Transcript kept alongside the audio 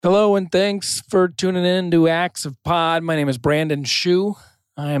Hello, and thanks for tuning in to Acts of Pod. My name is Brandon Shu.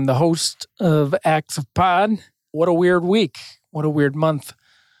 I am the host of Acts of Pod. What a weird week. What a weird month.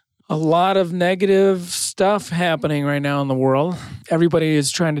 A lot of negative stuff happening right now in the world. Everybody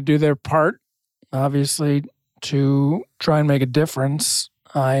is trying to do their part, obviously, to try and make a difference.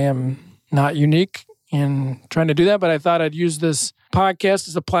 I am not unique in trying to do that, but I thought I'd use this podcast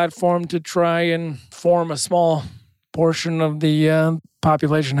as a platform to try and form a small portion of the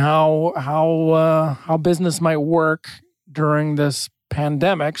population how business might work during this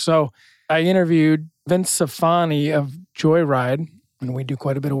pandemic. So I interviewed Vince Safani of Joyride, and we do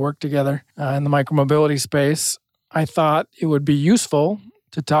quite a bit of work together in the micromobility space. I thought it would be useful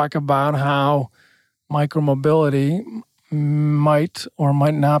to talk about how micromobility might or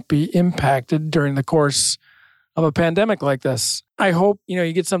might not be impacted during the course of a pandemic like this. I hope,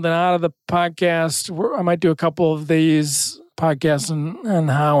 you get something out of the podcast. I might do a couple of these podcasts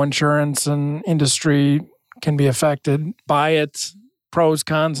and how insurance and industry can be affected by it, pros,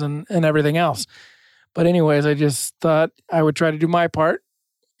 cons, and everything else. But anyways, I just thought I would try to do my part.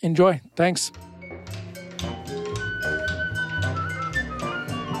 Enjoy. Thanks.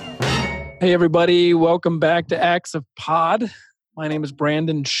 Hey, everybody. Welcome back to Acts of Pod. My name is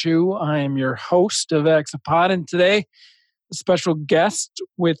Brandon Shu. I am your host of Acts of Pod. And today, a special guest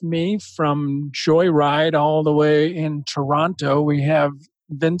with me from Joyride all the way in Toronto. We have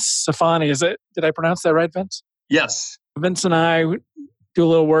Vince Safani. Did I pronounce that right, Vince? Yes. Vince and I do a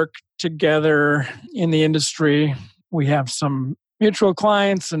little work together in the industry. We have some mutual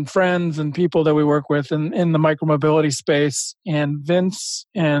clients and friends and people that we work with in the micromobility space. And Vince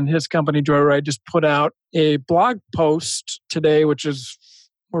and his company, Joyride, just put out a blog post today, we're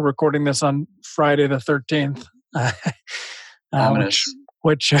recording this on Friday the 13th.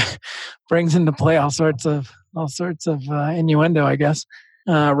 Which brings into play all sorts of innuendo, I guess,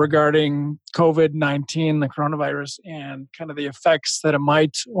 regarding COVID-19, the coronavirus, and kind of the effects that it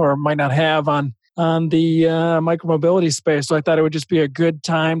might or might not have on the micromobility space. So I thought it would just be a good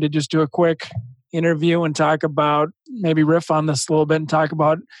time to just do a quick interview and talk about, maybe riff on this a little bit and talk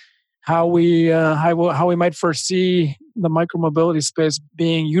about how we might foresee the micromobility space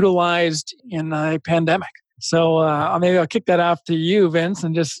being utilized in a pandemic. So maybe I'll kick that off to you, Vince,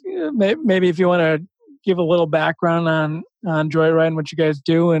 and just maybe if you want to give a little background on Joyride and what you guys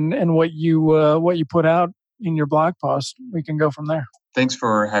do and what you put out in your blog post, we can go from there. Thanks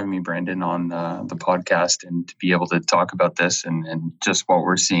for having me, Brandon, on the podcast and to be able to talk about this and just what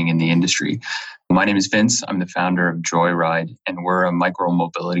we're seeing in the industry. My name is Vince. I'm the founder of Joyride, and we're a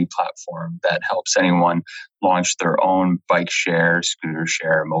micromobility platform that helps anyone launch their own bike share, scooter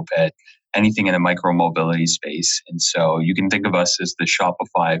share, moped, anything in the micromobility space. And so you can think of us as the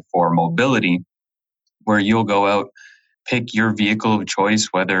Shopify for mobility, where you'll go out, pick your vehicle of choice,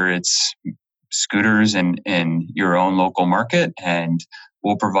 whether it's scooters in your own local market, and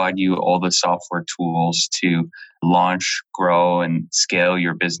we'll provide you all the software tools to launch, grow, and scale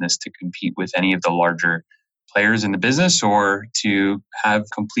your business to compete with any of the larger players in the business or to have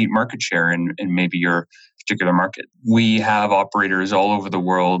complete market share in maybe your particular market. We have operators all over the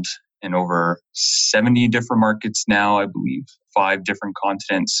world in over 70 different markets now, I believe, 5 different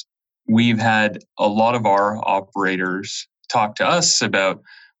continents. We've had a lot of our operators talk to us about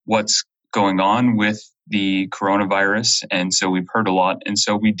what's going on with the coronavirus. And so we've heard a lot. And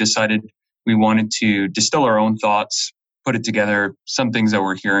so we decided we wanted to distill our own thoughts, put it together, some things that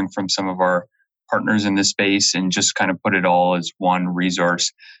we're hearing from some of our partners in this space, and just kind of put it all as one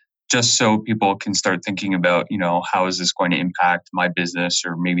resource, just so people can start thinking about, how is this going to impact my business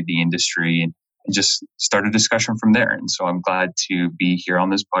or maybe the industry, and just start a discussion from there. And so I'm glad to be here on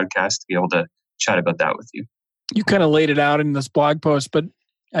this podcast to be able to chat about that with you. You kind of laid it out in this blog post, but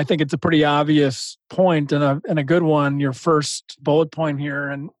I think it's a pretty obvious point and a good one. Your first bullet point here,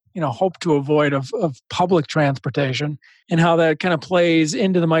 and hope to avoid of public transportation, and how that kind of plays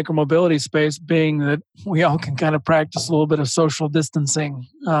into the micromobility space, being that we all can kind of practice a little bit of social distancing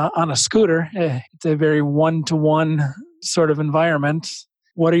on a scooter. It's a very one-to-one sort of environment.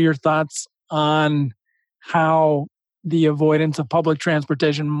 What are your thoughts on how the avoidance of public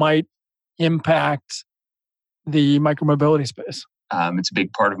transportation might impact the micromobility space? It's a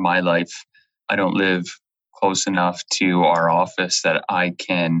big part of my life. I don't live close enough to our office that I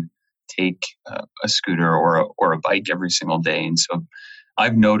can take a scooter or a bike every single day. And so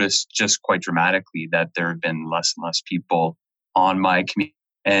I've noticed just quite dramatically that there have been less and less people on my commute.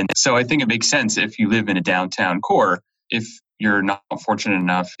 And so I think it makes sense if you live in a downtown core, if you're not fortunate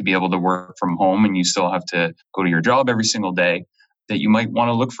enough to be able to work from home and you still have to go to your job every single day, that you might want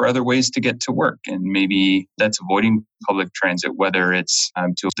to look for other ways to get to work. And maybe that's avoiding public transit, whether it's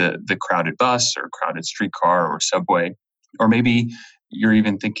to the crowded bus or crowded streetcar or subway. Or maybe you're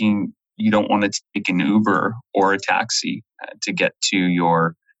even thinking you don't want to take an Uber or a taxi to get to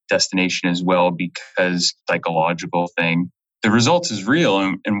your destination as well, because psychological thing. The results is real.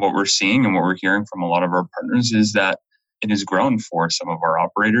 And what we're seeing and what we're hearing from a lot of our partners is that it has grown for some of our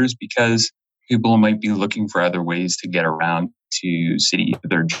operators because people might be looking for other ways to get around to city.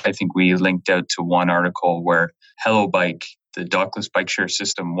 I think we linked out to one article where Hello Bike, the dockless bike share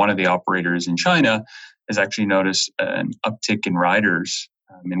system, one of the operators in China, has actually noticed an uptick in riders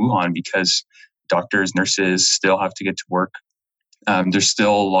in Wuhan because doctors, nurses still have to get to work. There's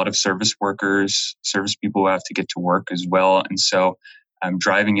still a lot of service workers, service people who have to get to work as well. And so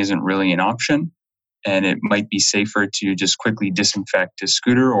driving isn't really an option. And it might be safer to just quickly disinfect a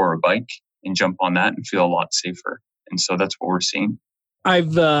scooter or a bike and jump on that and feel a lot safer. And so that's what we're seeing.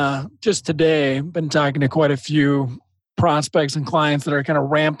 I've just today been talking to quite a few prospects and clients that are kind of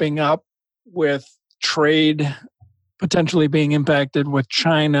ramping up with trade potentially being impacted with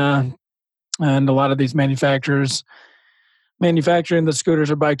China and a lot of these manufacturers manufacturing the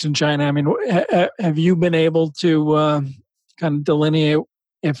scooters or bikes in China. I mean, have you been able to kind of delineate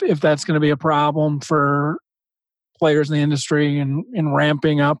if that's going to be a problem for players in the industry and in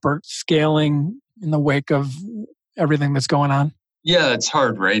ramping up or scaling in the wake of everything that's going on? Yeah, it's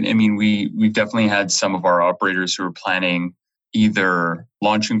hard, right? I mean, we've definitely had some of our operators who are planning either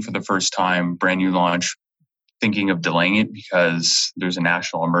launching for the first time, brand new launch, thinking of delaying it because there's a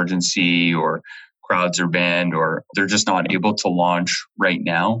national emergency or crowds are banned, or they're just not able to launch right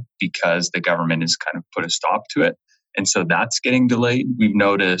now because the government has kind of put a stop to it. And so that's getting delayed. We've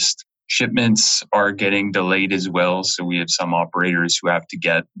noticed shipments are getting delayed as well. So we have some operators who have to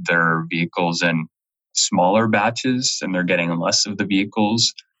get their vehicles in smaller batches and they're getting less of the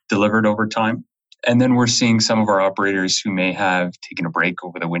vehicles delivered over time. And then we're seeing some of our operators who may have taken a break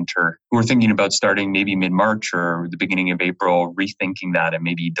over the winter, who are thinking about starting maybe mid-March or the beginning of April, rethinking that and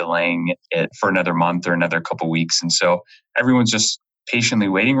maybe delaying it for another month or another couple of weeks. And so everyone's just patiently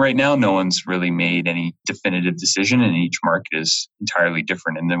waiting right now. No one's really made any definitive decision, and each market is entirely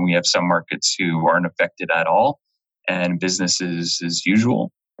different. And then we have some markets who aren't affected at all and business is as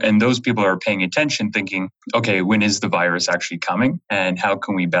usual. And those people are paying attention, thinking, okay, when is the virus actually coming? And how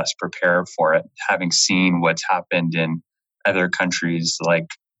can we best prepare for it? Having seen what's happened in other countries like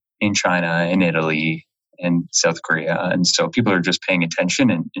in China, in Italy, and South Korea. And so people are just paying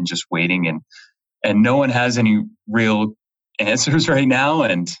attention and just waiting. And no one has any real answers right now.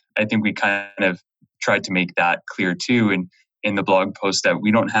 And I think we kind of tried to make that clear too in the blog post, that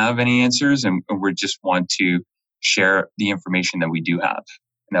we don't have any answers and we just want to share the information that we do have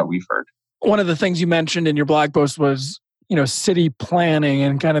and that we've heard. One of the things you mentioned in your blog post was, city planning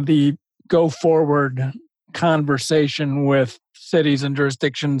and kind of the go forward conversation with cities and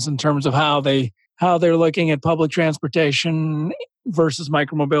jurisdictions in terms of how they're looking at public transportation versus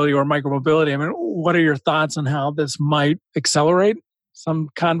micromobility or micromobility. I mean, what are your thoughts on how this might accelerate some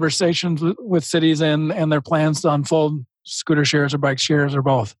conversations with cities and their plans to unfold scooter shares or bike shares or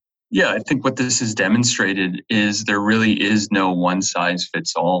both? Yeah, I think what this has demonstrated is there really is no one size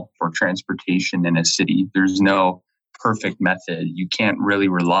fits all for transportation in a city. There's no perfect method. You can't really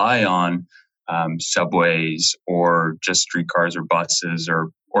rely on subways or just streetcars or buses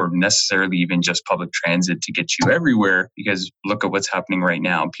or necessarily even just public transit to get you everywhere, because look at what's happening right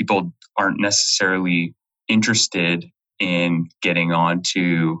now. People aren't necessarily interested in getting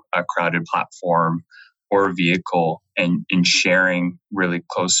onto a crowded platform or a vehicle and in sharing really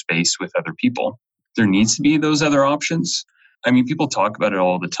close space with other people. There needs to be those other options. I mean, people talk about it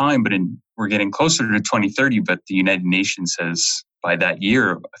all the time, but we're getting closer to 2030, but the United Nations says by that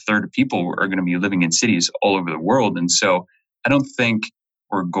year, a third of people are going to be living in cities all over the world. And so I don't think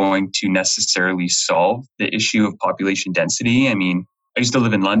we're going to necessarily solve the issue of population density. I mean, I used to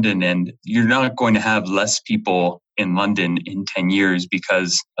live in London, and you're not going to have less people in London in 10 years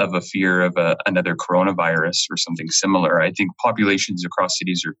because of a fear of another coronavirus or something similar. I think populations across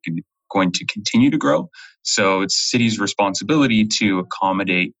cities are going to continue to grow. So it's cities' responsibility to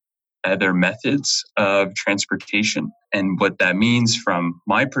accommodate other methods of transportation. And what that means from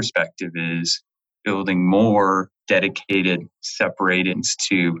my perspective is building more dedicated separations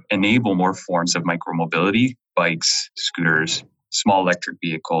to enable more forms of micromobility, bikes, scooters, small electric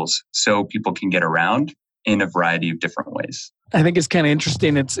vehicles, so people can get around in a variety of different ways. I think it's kind of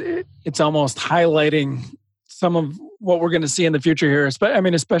interesting. It's almost highlighting some of what we're going to see in the future here.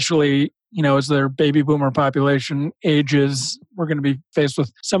 Especially, as their baby boomer population ages, we're going to be faced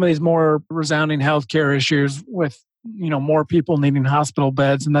with some of these more resounding healthcare issues with more people needing hospital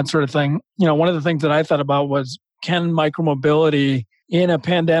beds and that sort of thing. One of the things that I thought about was, can micromobility in a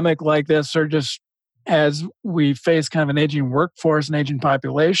pandemic like this, or just as we face kind of an aging workforce and aging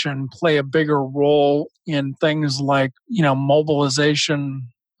population, play a bigger role in things like, mobilization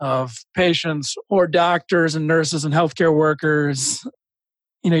of patients or doctors and nurses and healthcare workers?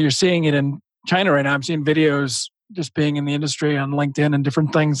 You're seeing it in China right now. I'm seeing videos just being in the industry on LinkedIn and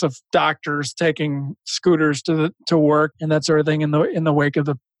different things of doctors taking scooters to work and that sort of thing in the wake of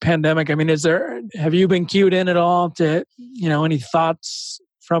the pandemic. I mean, have you been cued in at all to, any thoughts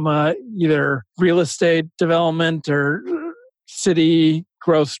from either real estate development or city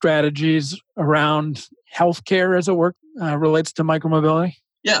growth strategies around healthcare as it relates to micromobility?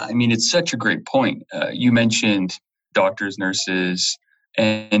 Yeah, I mean, it's such a great point. You mentioned doctors, nurses,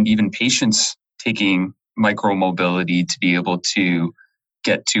 and even patients taking micromobility to be able to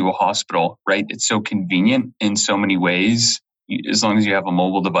get to a hospital, right? It's so convenient in so many ways. As long as you have a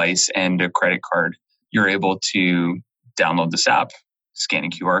mobile device and a credit card, you're able to download this app, scan a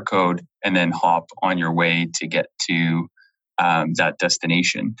QR code, and then hop on your way to get to that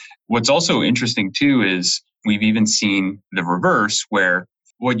destination. What's also interesting too is we've even seen the reverse, where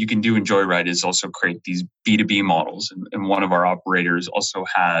what you can do in Joyride is also create these B2B models. And one of our operators also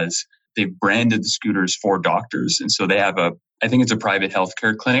they've branded the scooters for doctors. And so they have I think it's a private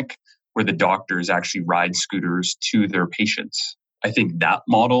healthcare clinic where the doctors actually ride scooters to their patients. I think that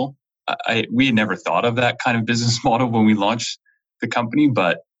model, we had never thought of that kind of business model when we launched the company,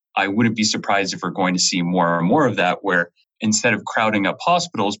 but I wouldn't be surprised if we're going to see more and more of that, where instead of crowding up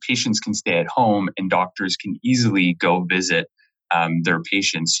hospitals, patients can stay at home and doctors can easily go visit their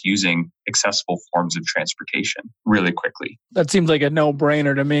patients using accessible forms of transportation really quickly. That seems like a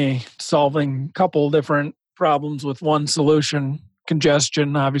no-brainer to me, solving a couple different problems with one solution.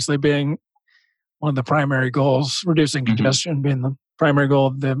 Congestion obviously being one of the primary goals, reducing congestion being the primary goal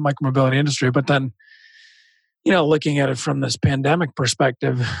of the micromobility industry. But then, looking at it from this pandemic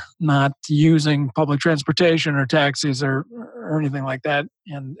perspective, not using public transportation or taxis or anything like that,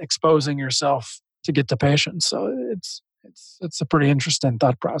 and exposing yourself to get to patients. So it's a pretty interesting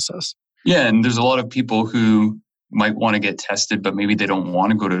thought process. Yeah, and there's a lot of people who might want to get tested, but maybe they don't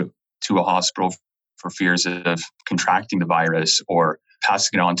want to go to a hospital for fears of contracting the virus or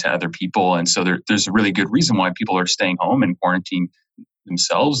passing it on to other people. And so there's a really good reason why people are staying home and quarantining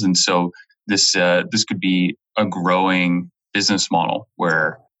themselves. And so this could be a growing business model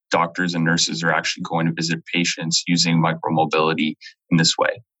where doctors and nurses are actually going to visit patients using micromobility in this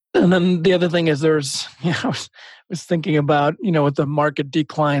way. And then the other thing is I was thinking about, with the market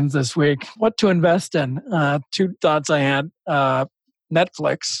declines this week, what to invest in. Two thoughts I had,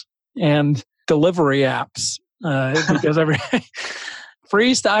 Netflix and delivery apps, because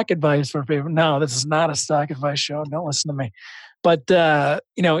free stock advice for people. No, this is not a stock advice show. Don't listen to me. But,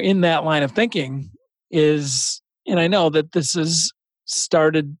 in that line of thinking and I know that this has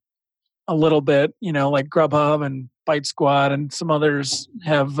started a little bit, like Grubhub and Bite Squad and some others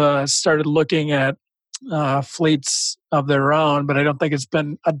have started looking at fleets of their own, but I don't think it's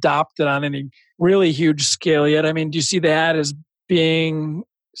been adopted on any really huge scale yet. I mean, do you see that as being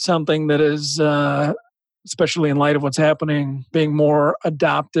something that is, especially in light of what's happening, being more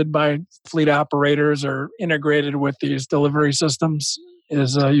adopted by fleet operators or integrated with these delivery systems,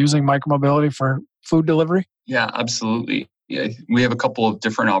 is using micromobility for food delivery? Yeah, absolutely. Yeah, we have a couple of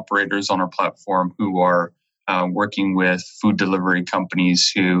different operators on our platform who are working with food delivery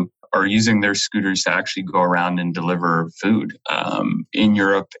companies who are using their scooters to actually go around and deliver food in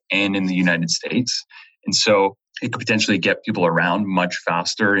Europe and in the United States. And so it could potentially get people around much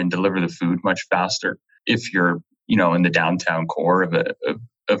faster and deliver the food much faster if you're, in the downtown core of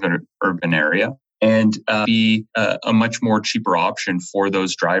an urban area, and be a much more cheaper option for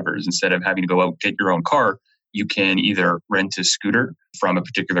those drivers. Instead of having to go out and get your own car, you can either rent a scooter from a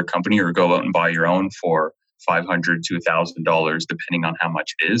particular company or go out and buy your own for $500 to $1,000, depending on how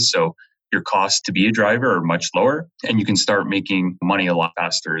much it is. So your costs to be a driver are much lower, and you can start making money a lot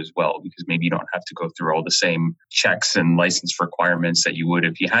faster as well, because maybe you don't have to go through all the same checks and license requirements that you would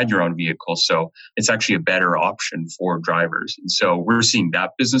if you had your own vehicle. So it's actually a better option for drivers. And so we're seeing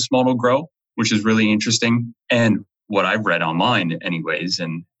that business model grow, which is really interesting. And what I've read online anyways,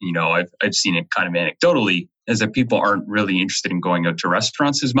 and I've seen it kind of anecdotally, is that people aren't really interested in going out to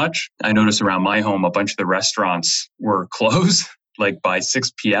restaurants as much. I noticed around my home, a bunch of the restaurants were closed like by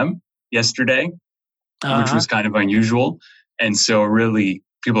 6 p.m. yesterday, which was kind of unusual. And so really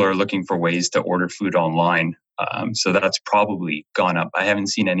people are looking for ways to order food online. So that's probably gone up. I haven't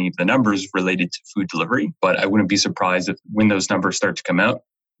seen any of the numbers related to food delivery, but I wouldn't be surprised if when those numbers start to come out,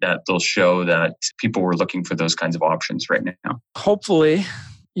 that they'll show that people were looking for those kinds of options right now. Hopefully,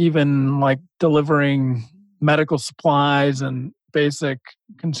 even like delivering medical supplies and basic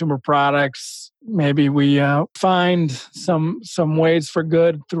consumer products, maybe we find some ways for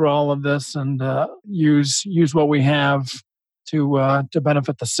good through all of this and use what we have to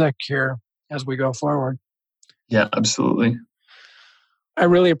benefit the sick here as we go forward. Yeah, absolutely. I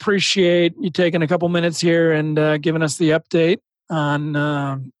really appreciate you taking a couple minutes here and giving us the update on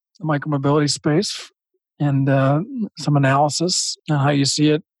the micromobility space and some analysis on how you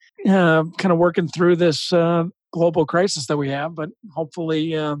see it kind of working through this global crisis that we have. But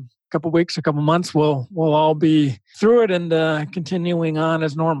hopefully a couple weeks, a couple months, we'll all be through it and continuing on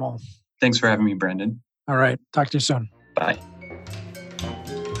as normal. Thanks for having me, Brandon. All right. Talk to you soon. Bye.